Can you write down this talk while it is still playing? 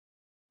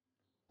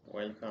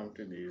Welcome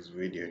to this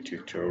video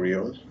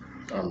tutorial.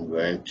 I'm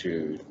going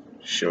to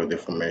show the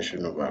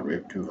formation of a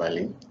Rift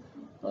Valley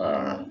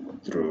uh,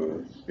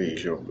 through the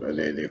issue of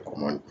the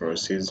command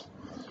process.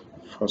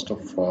 First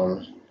of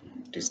all,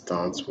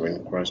 distance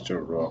when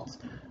crustal rocks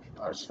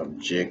are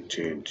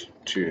subjected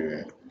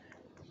to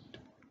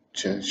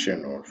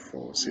tensional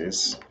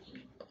forces.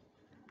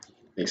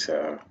 These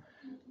are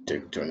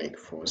tectonic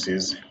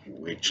forces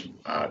which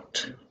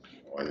act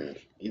on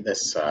either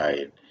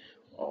side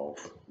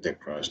of the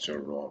crustal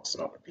rocks,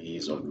 a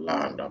piece of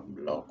land, a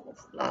block of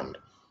land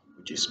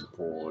which is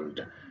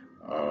pulled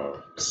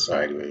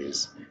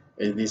sideways.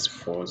 As these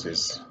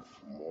forces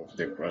move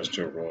the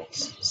crustal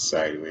rocks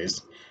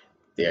sideways,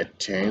 they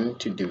tend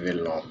to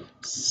develop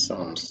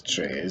some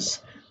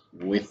stress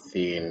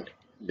within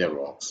the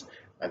rocks,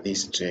 and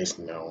this stress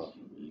now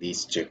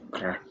leads to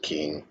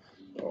cracking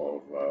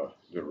of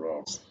the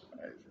rocks.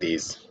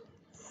 This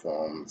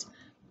forms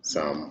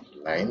some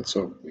lines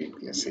of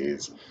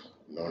weaknesses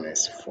known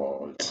as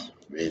faults,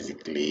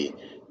 basically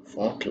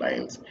fault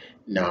lines.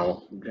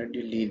 Now,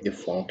 gradually the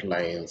fault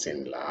lines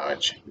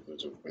enlarge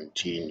because of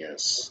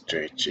continuous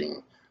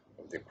stretching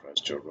of the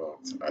crustal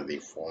rocks, and they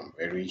form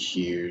very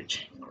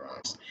huge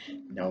cracks.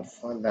 Now,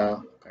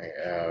 further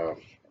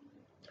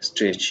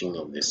stretching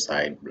of the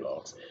side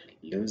blocks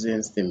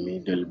loosens the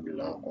middle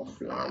block of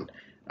land,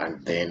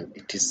 and then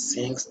it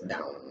sinks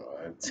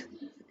downwards,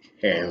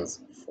 hence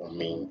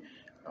forming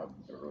a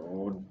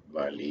broad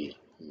valley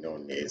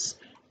known as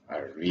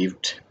a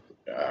rift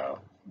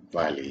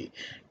valley.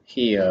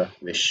 Here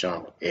the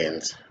sharp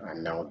ends are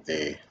now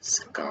the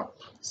scarp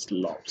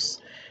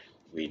slopes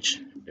which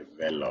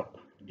develop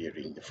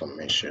during the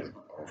formation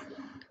of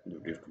the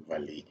Rift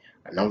Valley.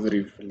 And now the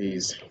Rift Valley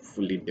is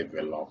fully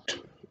developed.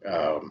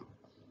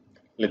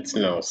 Let's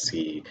now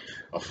see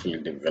a fully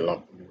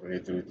developed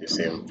through the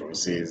same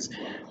process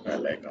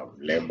like I've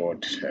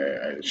labeled.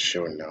 I'll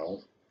show now.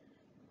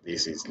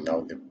 This is now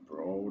the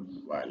broad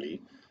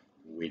valley,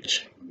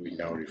 which we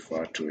now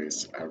refer to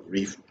as a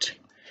rift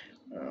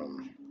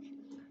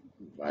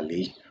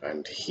valley,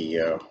 and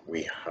here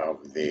we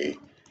have the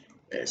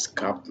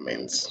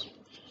escarpments.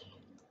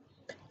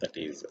 That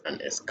is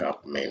an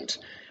escarpment.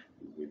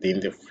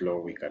 Within the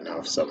floor, we can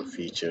have some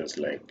features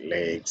like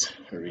lakes,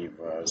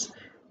 rivers,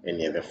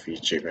 any other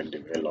feature you can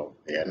develop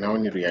there. Now,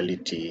 in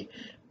reality,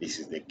 this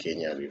is the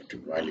Kenya Rift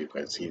Valley. You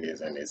can see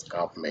there's an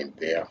escarpment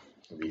there.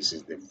 This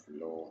is the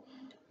floor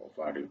of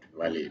our Rift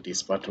Valley. It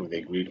is part of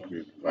the Great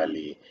Rift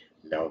Valley,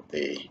 now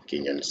the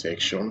Kenyan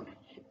section.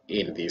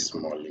 In this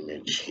small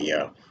image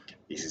here,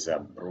 this is a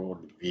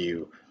broad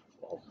view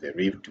of the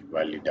Rift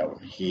Valley down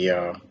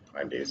here,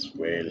 and as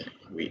well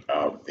we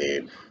have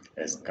the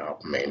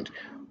escarpment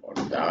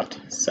on that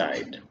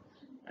side.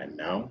 And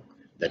now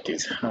that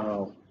is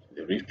how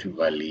the Rift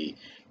Valley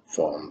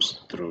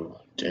forms through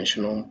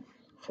tensional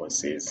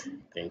forces.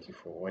 Thank you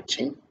for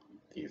watching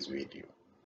this video.